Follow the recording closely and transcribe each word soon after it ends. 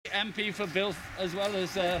MP for Bilth as well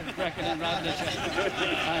as Brecon and Radnorshire.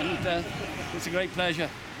 And it's a great pleasure.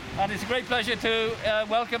 And it's a great pleasure to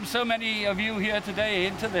welcome so many of you here today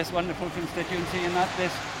into this wonderful constituency and at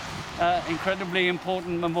this incredibly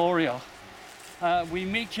important memorial. We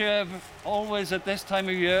meet here always at this time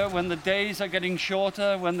of year when the days are getting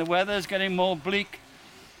shorter, when the weather's getting more bleak,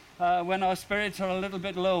 when our spirits are a little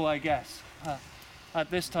bit low, I guess,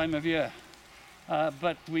 at this time of year.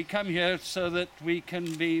 But we come here so that we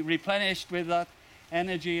can be replenished with that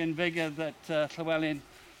energy and vigour that Llywelyn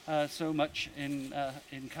so much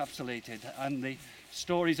encapsulated, and the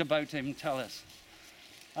stories about him tell us.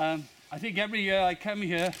 I think every year I come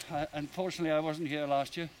here, unfortunately I wasn't here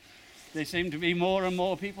last year, there seem to be more and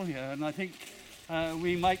more people here, and I think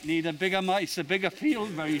we might need a bigger mice, a bigger field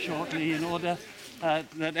very shortly in order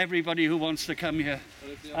that everybody who wants to come here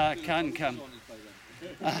can come.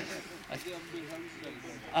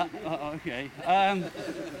 Okay.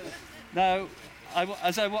 Now, I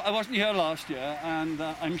wasn't here last year, and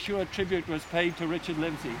I'm sure a tribute was paid to Richard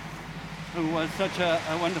Livesey, who was such a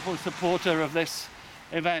wonderful supporter of this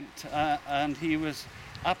event, and he was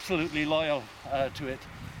absolutely loyal to it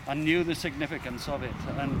and knew the significance of it.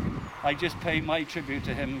 And I just pay my tribute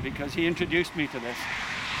to him because he introduced me to this,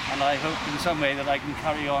 and I hope in some way that I can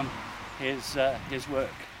carry on his work.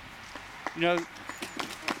 You know,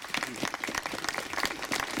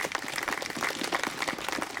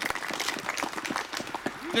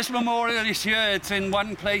 this memorial is here, it's in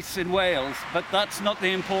one place in Wales, but that's not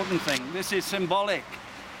the important thing. This is symbolic.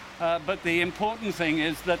 But the important thing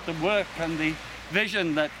is that the work and the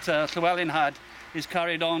vision that Llywelyn had is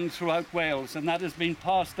carried on throughout Wales, and that has been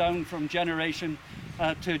passed down from generation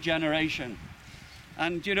to generation.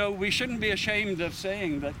 And you know, we shouldn't be ashamed of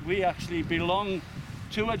saying that we actually belong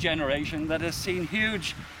to a generation that has seen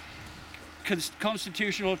huge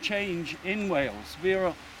constitutional change in Wales. We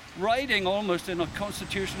are riding almost in a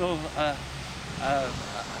constitutional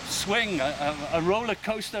swing, a roller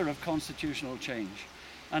coaster of constitutional change.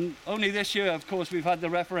 And only this year, of course, we've had the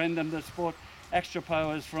referendum that brought extra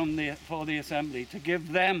powers for the Assembly to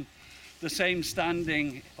give them the same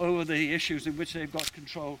standing over the issues in which they've got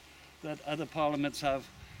control that other parliaments have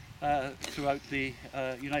throughout the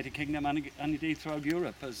United Kingdom and indeed throughout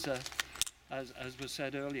Europe, as was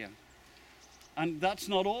said earlier. And that's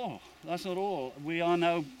not all. That's not all. We are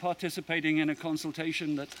now participating in a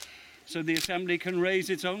consultation so the Assembly can raise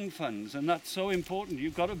its own funds, and that's so important.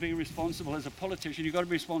 You've got to be responsible as a politician. You've got to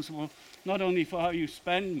be responsible not only for how you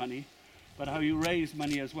spend money, but how you raise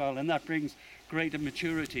money as well, and that brings greater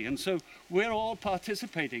maturity. And so we're all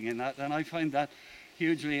participating in that, and I find that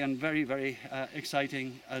hugely and very, very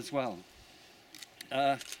exciting as well.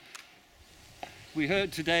 We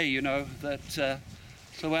heard today, you know, that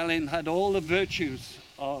Llywelyn had all the virtues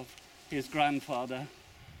of his grandfather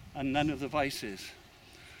and none of the vices.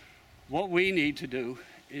 What we need to do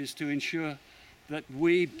is to ensure that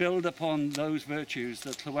we build upon those virtues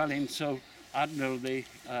that Llywelyn so admirably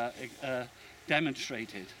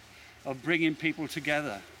demonstrated, of bringing people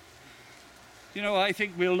together. You know, I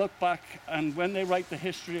think we'll look back, and when they write the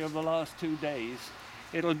history of the last 2 days,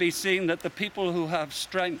 it'll be seen that the people who have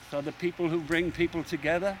strength are the people who bring people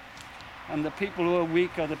together, and the people who are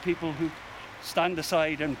weak are the people who stand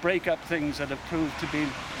aside and break up things that have proved to be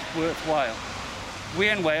worthwhile. We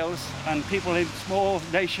in Wales, and people in small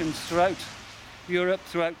nations throughout Europe,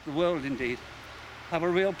 throughout the world indeed, have a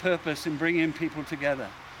real purpose in bringing people together.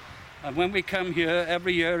 And when we come here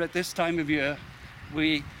every year at this time of year,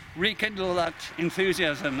 we rekindle that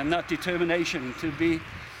enthusiasm and that determination to be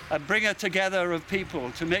a bringer together of people,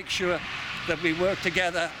 to make sure that we work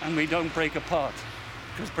together and we don't break apart.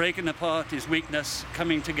 Because breaking apart is weakness,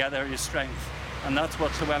 coming together is strength. And that's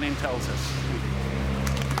what Llywelyn tells us.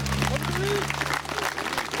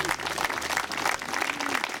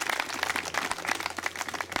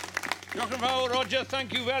 Dr. Roger,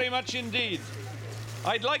 thank you very much indeed.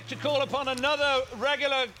 I'd like to call upon another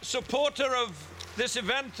regular supporter of this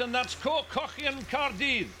event, and that's Côr Cochian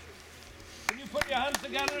Cardydd. Can you put your hands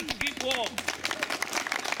together to keep warm?